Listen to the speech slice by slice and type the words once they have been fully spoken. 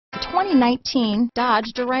2019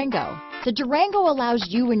 Dodge Durango. The Durango allows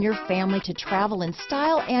you and your family to travel in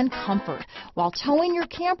style and comfort while towing your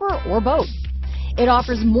camper or boat. It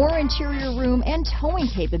offers more interior room and towing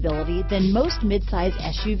capability than most midsize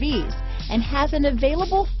SUVs and has an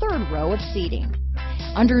available third row of seating.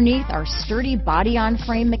 Underneath are sturdy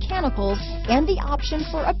body-on-frame mechanicals and the option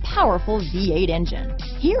for a powerful V8 engine.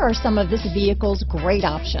 Here are some of this vehicle's great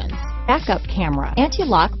options: backup camera,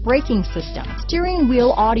 anti-lock braking system, steering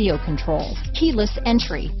wheel audio controls, keyless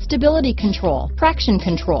entry, stability control, traction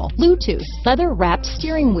control, Bluetooth, leather-wrapped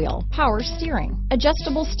steering wheel, power steering,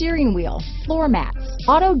 adjustable steering wheel, floor mats,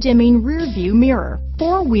 auto-dimming rear view mirror,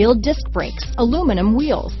 four-wheel disc brakes, aluminum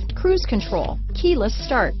wheels, cruise control, keyless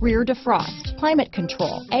start, rear defrost, climate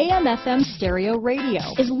control, AM/FM stereo radio.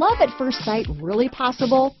 Is love at first sight really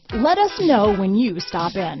possible? Let us know when you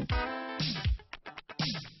stop in.